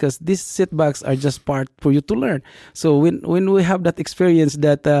setbacks because these setbacks are just part for you to learn. So when we have that experience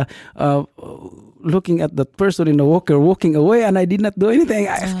that looking at that person in the walker walking away and I did not do anything,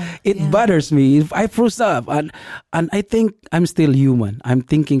 it bothers me. If I froze up and I think I'm still human. I'm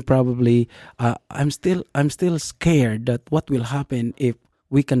thinking probably I'm still scared that what will happen if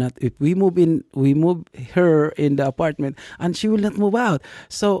we move her in the apartment and she will not move out.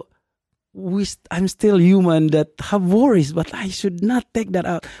 So I'm still human that have worries, but I should not take that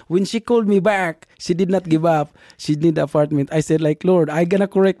out. When she called me back, she did not give up. She need the apartment. I said, like, Lord, I'm gonna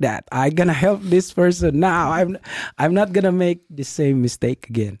correct that. I'm gonna help this person now. I'm not gonna make the same mistake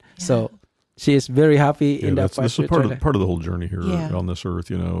again. Yeah. So she is very happy in that. This is part of the whole journey here on this earth.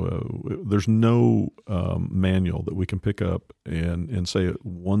 There's no manual that we can pick up and say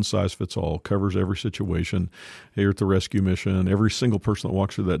one size fits all, covers every situation. Here at the rescue mission, every single person that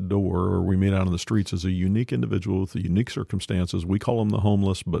walks through that door or we meet out on the streets is a unique individual with unique circumstances. We call them the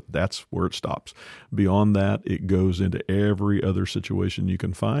homeless, but that's where it stops. Beyond that, it goes into every other situation you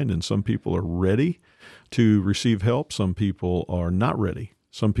can find, and some people are ready to receive help. Some people are not ready.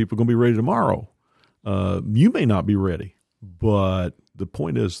 Some people are going to be ready tomorrow. You may not be ready, but the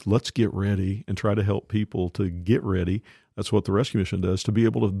point is, let's get ready and try to help people to get ready. That's what the rescue mission does, to be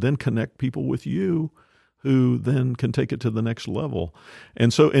able to then connect people with you who then can take it to the next level.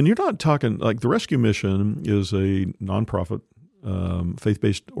 And you're not talking, like the rescue mission is a nonprofit,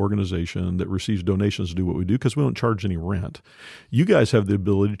 faith-based organization that receives donations to do what we do because we don't charge any rent. You guys have the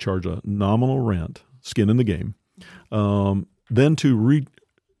ability to charge a nominal rent, skin in the game, then to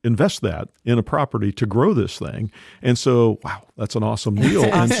invest that in a property to grow this thing. And so, wow, that's an awesome deal.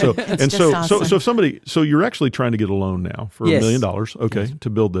 Awesome. So if somebody, so you're actually trying to get a loan now for $1 million, okay, to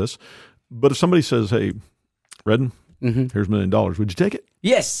build this. But if somebody says, hey, Redden, here's $1 million, would you take it?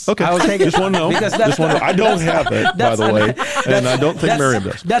 Yes. Okay. I will take it. Just want to know. Because I don't have it, by the way, and I don't think Miriam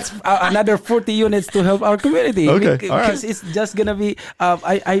does. That's another 40 units to help our community. Okay. Because it's just going to be,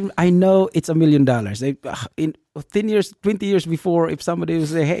 I know it's $1 million. In 10 years, 20 years before, if somebody will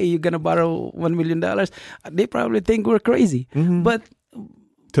say, hey, you're going to borrow $1 million, they probably think we're crazy. But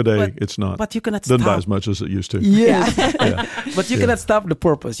today, it's not. But you cannot Doesn't stop. buy as much as it used to. Yes. Yeah. But you cannot stop the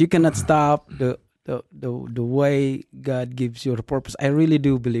purpose. You cannot stop the way God gives you the purpose. I really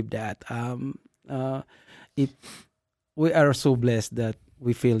do believe that. We are so blessed that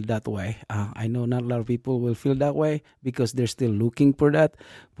we feel that way. I know not a lot of people will feel that way because they're still looking for that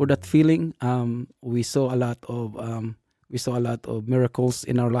feeling. We saw a lot of miracles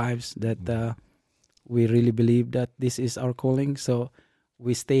in our lives that we really believe that this is our calling. So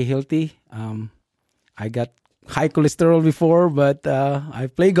we stay healthy. I got high cholesterol before, but I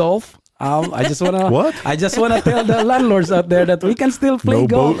play golf. I just wanna tell the landlords out there that we can still play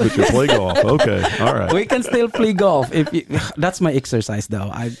golf. No boat, but you play golf. Okay, all right. We can still play golf. That's my exercise,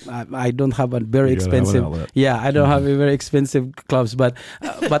 though. I don't have a very expensive. I don't have a very expensive clubs, but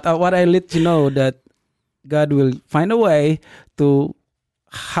what I let you know that God will find a way to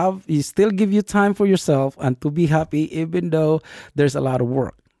have. He still give you time for yourself and to be happy, even though there's a lot of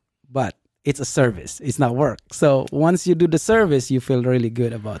work. But it's a service. It's not work. So once you do the service, you feel really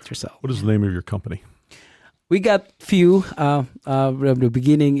good about yourself. What is the name of your company? We got few. The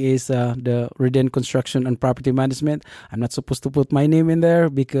beginning is the Reden Construction and Property Management. I'm not supposed to put my name in there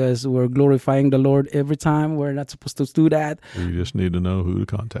because we're glorifying the Lord every time. We're not supposed to do that. You just need to know who to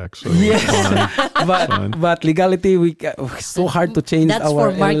contact. So but legality, it's so hard to change. That's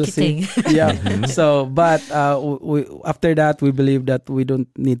our for marketing. LLC. Yeah. So, but after that, we believe that we don't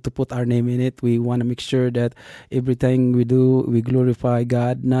need to put our name in it. We want to make sure that everything we do, we glorify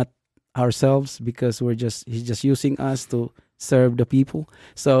God, not ourselves, because he's just using us to serve the people.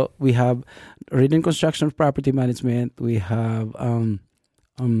 So we have Reden Construction Property Management. We have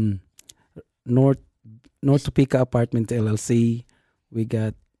North Topeka Apartment LLC. We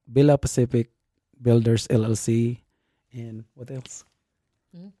got Villa Pacific Builders LLC, and what else?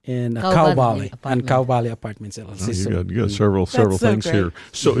 And Cow Valley Apartments LLC. Oh, you got several things great. here.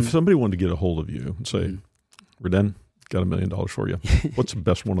 So if somebody wanted to get a hold of you and say, Reden, got $1 million for you. What's the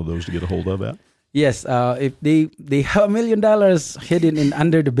best one of those to get a hold of at? Yes, if they have $1 million hidden in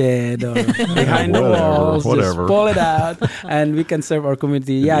under the bed or behind the walls, just pull it out, and we can serve our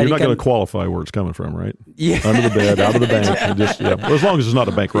community. Yeah, you're not going to qualify where it's coming from, right? Yeah, under the bed, out of the bank. Well, as long as it's not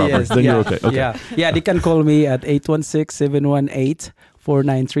a bank robbery, then you're okay. Yeah, they can call me at 816-718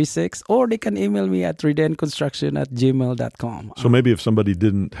 4936, or they can email me at redenconstruction@gmail.com. So maybe if somebody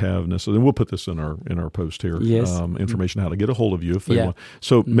didn't have necessarily, and we'll put this in our post here, Yes. Information how to get a hold of you if they Yeah. want.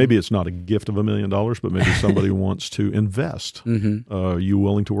 So maybe it's not a gift of $1 million, but maybe somebody wants to invest. Are you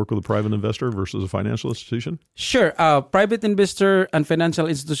willing to work with a private investor versus a financial institution? Sure. Private investor and financial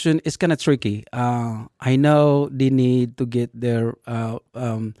institution is kind of tricky. I know they need to get their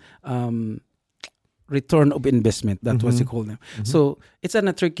return of investment. That's what they call them. So it's kind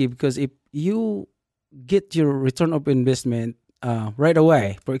of tricky because if you get your return of investment right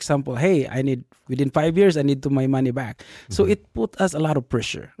away, for example, hey, within 5 years, I need my money back. So it put us a lot of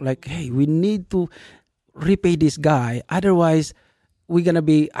pressure. Like, hey, we need to repay this guy. Otherwise, we're going to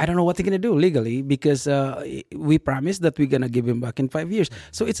be, I don't know what they're going to do legally because we promised that we're going to give him back in 5 years.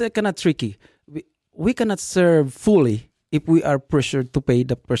 So it's kind of tricky. We cannot serve fully if we are pressured to pay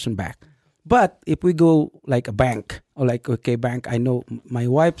the person back. But if we go like a bank or like, okay, bank, I know my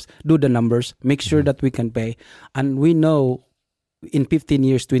wife's do the numbers, make sure that we can pay. And we know in 15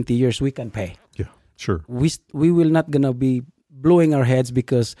 years, 20 years, we can pay. Yeah, sure. We will not going to be blowing our heads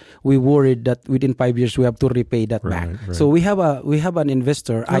because we worried that within 5 years we have to repay that back. Right. So we have an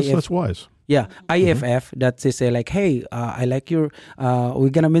investor. That's wise. Yeah, IFF that they say like, hey, I like your.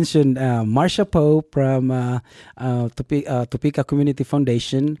 We're gonna mention Marsha Pope from Topeka Community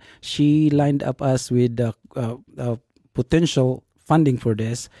Foundation. She lined up us with potential funding for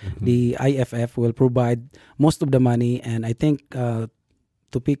this. The IFF will provide most of the money, and I think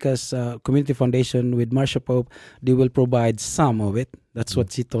Topeka's Community Foundation with Marsha Pope, they will provide some of it. That's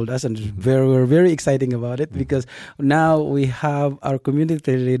what she told us, and we're very exciting about it because now we have our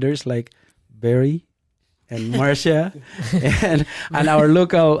community leaders like Barry and Marcia and our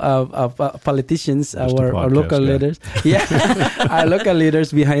local politicians, our local leaders, our local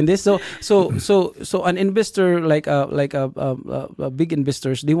leaders behind this. So an investor like a big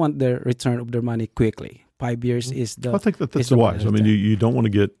investors, they want their return of their money quickly. 5 years is the. I think that's wise. I mean, you don't want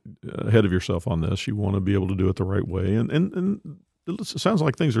to get ahead of yourself on this. You want to be able to do it the right way, and it sounds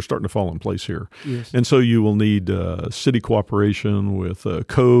like things are starting to fall in place here. Yes. And so you will need city cooperation with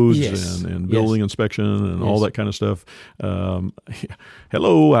codes and building inspection and all that kind of stuff.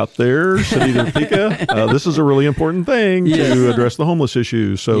 Hello out there, City of Topeka. This is a really important thing to address the homeless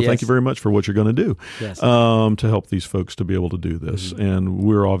issue. So thank you very much for what you're going to do to help these folks to be able to do this. And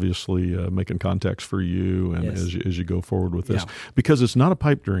we're obviously making contacts for you and as you go forward with this because it's not a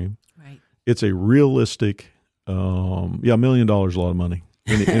pipe dream. Right. It's a realistic. $1 million is a lot of money.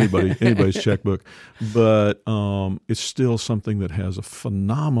 Anybody's checkbook, but it's still something that has a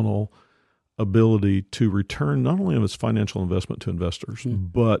phenomenal ability to return not only on its financial investment to investors,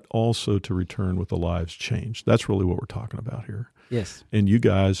 but also to return with the lives changed. That's really what we're talking about here. Yes. And you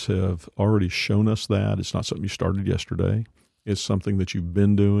guys have already shown us that. It's not something you started yesterday. It's something that you've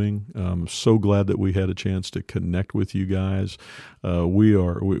been doing. I'm so glad that we had a chance to connect with you guys. We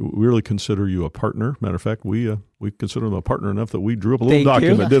really consider you a partner. Matter of fact, we consider them a partner enough that we drew up a little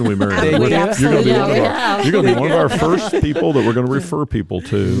document, didn't we, Mary? You're going to be one of our first people that we're going to refer people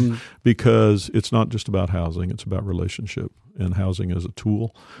to because it's not just about housing. It's about relationship, and housing is a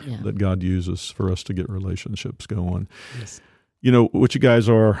tool that God uses for us to get relationships going. Yes. You know, what you guys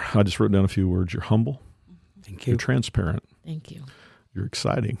are, I just wrote down a few words. You're humble. Thank you. You're transparent. Thank you. You're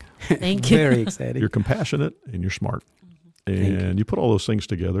exciting. Thank you. Very exciting. You're compassionate and you're smart. And you put all those things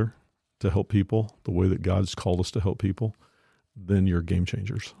together to help people the way that God's called us to help people, then you're game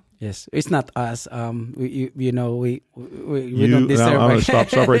changers. Yes, it's not us. We don't I'm deserve. going to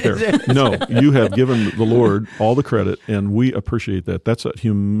stop right there. No, you have given the Lord all the credit, and we appreciate that. That's a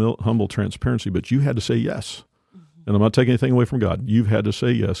humble transparency, but you had to say yes. And I'm not taking anything away from God. You've had to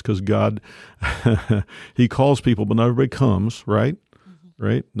say yes because God, He calls people, but not everybody comes, right?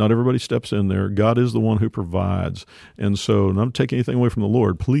 Right? Not everybody steps in there. God is the one who provides. And so I'm not taking anything away from the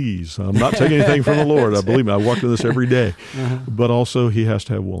Lord. Please, I'm not taking anything from the Lord. I believe me, I walk through this every day. But also He has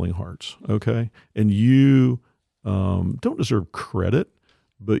to have willing hearts, okay? And you don't deserve credit,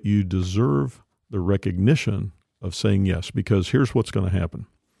 but you deserve the recognition of saying yes because here's what's going to happen.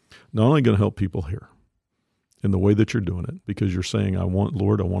 Not only going to help people here, in the way that you're doing it, because you're saying,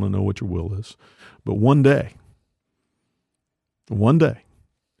 Lord, I want to know what your will is. But one day,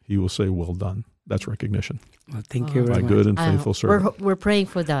 He will say, well done. That's recognition. Well, thank you very My much. good and faithful servant. We're praying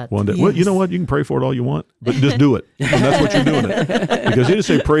for that. One day. Well, you know what? You can pray for it all you want, but just do it. And that's what you're doing it. Because He didn't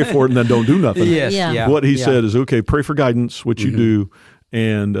say pray for it and then don't do nothing. Yes. Yeah. Yeah. What He said is, okay, pray for guidance, which you do,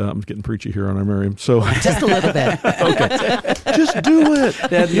 And I'm getting preachy here on our Miriam. So Just a little bit. okay, just do it.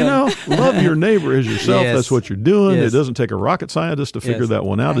 Love your neighbor as yourself. Yes. That's what you're doing. Yes. It doesn't take a rocket scientist to figure Yes. that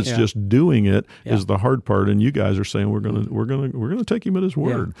one out. Right. It's Yeah. just doing it is Yeah. the hard part. And you guys are saying we're gonna take him at his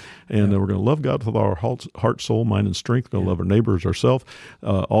word, and we're gonna love God with our heart, soul, mind, and strength. We're gonna love our neighbor as ourselves.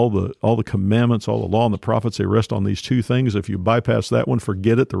 All the commandments, all the law and the prophets, they rest on these two things. If you bypass that one,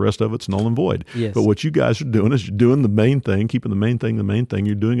 forget it. The rest of it's null and void. Yes. But what you guys are doing is you're doing the main thing, keeping the main thing the main thing.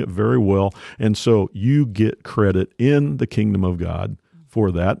 You're doing it very well, and so you get credit in the kingdom of God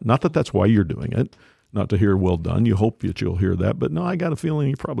for that. Not that that's why you're doing it, not to hear well done. You hope that you'll hear that, but no, I got a feeling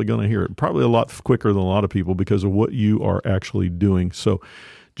you're probably going to hear it, probably a lot quicker than a lot of people because of what you are actually doing. So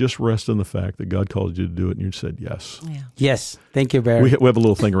just rest in the fact that God called you to do it, and you said yes. Yeah. Yes. Thank you, Barry. We have a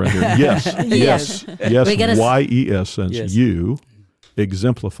little thing around here. Yes, yes, We gotta yes. Y-E-S sense. Yes. You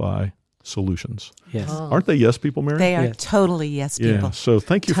exemplify solutions. Yes. Aren't they yes people, Mary? They are Yes. totally yes Yeah. people. So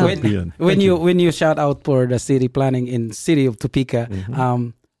thank you for Totally. being. When thank you shout out for the city planning in city of Topeka,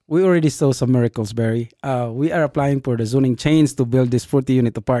 we already saw some miracles, Barry. We are applying for the zoning change to build this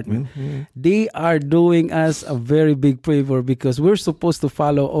 40-unit apartment. They are doing us a very big favor because we're supposed to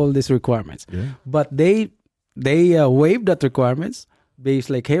follow all these requirements. Yeah. But they waived that requirements.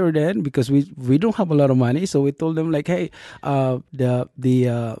 Based like, hey, then because we don't have a lot of money, so we told them like, hey, the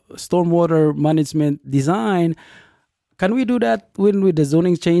stormwater management design, can we do that when with the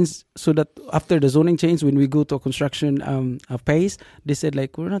zoning change? So that after the zoning change, when we go to a construction phase, they said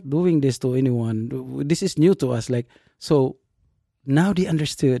like, we're not doing this to anyone. This is new to us. Like, so now they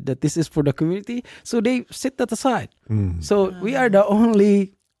understood that this is for the community, so they set that aside. So we are the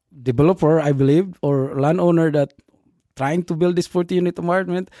only developer, I believe, or landowner that trying to build this 40-unit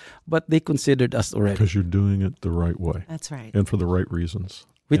apartment, but they considered us already. Because you're doing it the right way That's right. and for the right reasons.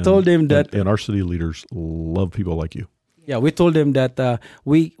 We told them that, and our city leaders love people like you. yeah, we told them that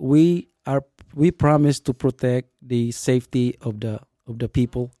we promise to protect the safety of the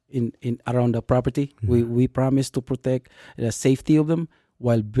people in around the property. We promise to protect the safety of them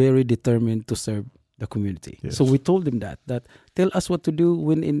while very determined to serve the community. Yes. So we told them that tell us what to do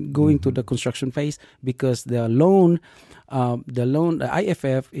when in going to the construction phase, because the loan, the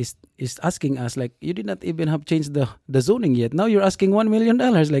IFF is asking us like, you did not even have changed the zoning yet. Now you're asking $1 million.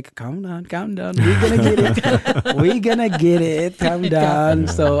 Like, calm down. We're gonna get it. We're gonna get it. Calm down.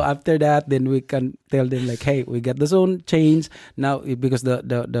 So after that, then we can tell them like, hey, we got the zone change now because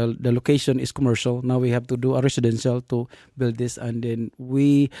the location is commercial. Now we have to do a residential to build this, and then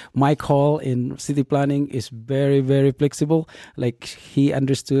Mike Hall in city planning is very, very flexible. Like, he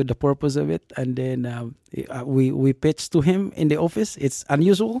understood the purpose of it, and then we pitched to him in the office. It's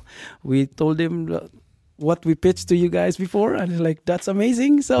unusual. We told him what we pitched to you guys before, and he's like, that's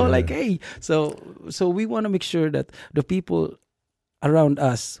amazing. So like, hey, so we want to make sure that the people around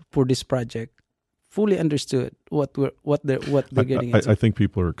us for this project fully understood what they're getting into. I think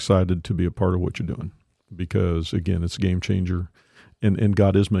people are excited to be a part of what you're doing because, again, it's a game changer. And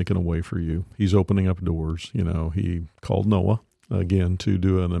God is making a way for you. He's opening up doors. You know, he called Noah, again, to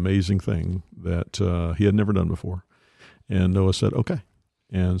do an amazing thing that he had never done before. And Noah said, okay.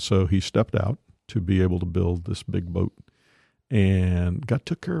 And so he stepped out to be able to build this big boat. And God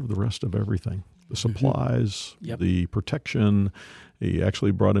took care of the rest of everything. The supplies, the protection. He actually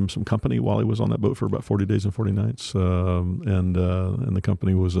brought him some company while he was on that boat for about 40 days and 40 nights. And the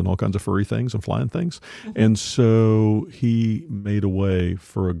company was in all kinds of furry things and flying things. And so he made a way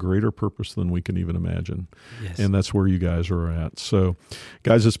for a greater purpose than we can even imagine. Yes. And that's where you guys are at. So,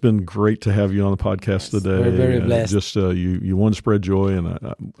 guys, it's been great to have you on the podcast today. We're very blessed. Just you want to spread joy,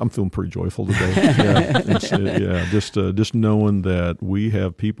 and I'm feeling pretty joyful today. Just knowing that we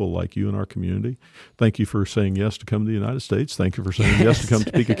have people like you in our community. Thank you for saying yes to come to the United States. Thank you for saying yes to come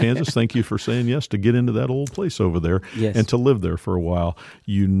to Topeka, Kansas. Thank you for saying yes to get into that old place over there and to live there for a while.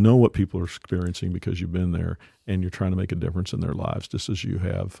 You know what people are experiencing because you've been there, and you're trying to make a difference in their lives, just as you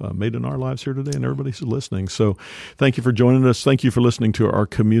have made in our lives here today, and everybody's listening. So thank you for joining us. Thank you for listening to Our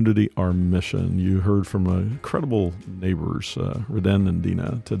Community, Our Mission. You heard from incredible neighbors, Reden and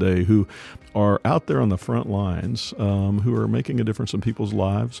Dina, today, who are out there on the front lines, who are making a difference in people's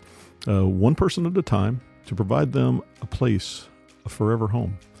lives, one person at a time, to provide them a place, a forever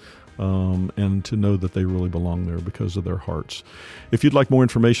home. And to know that they really belong there because of their hearts. If you'd like more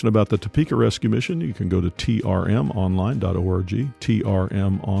information about the Topeka Rescue Mission, you can go to trmonline.org,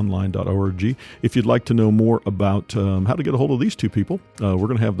 trmonline.org. If you'd like to know more about how to get a hold of these two people, we're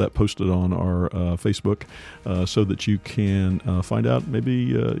going to have that posted on our Facebook so that you can find out.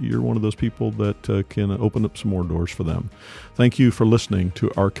 Maybe you're one of those people that can open up some more doors for them. Thank you for listening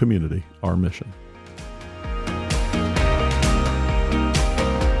to Our Community, Our Mission.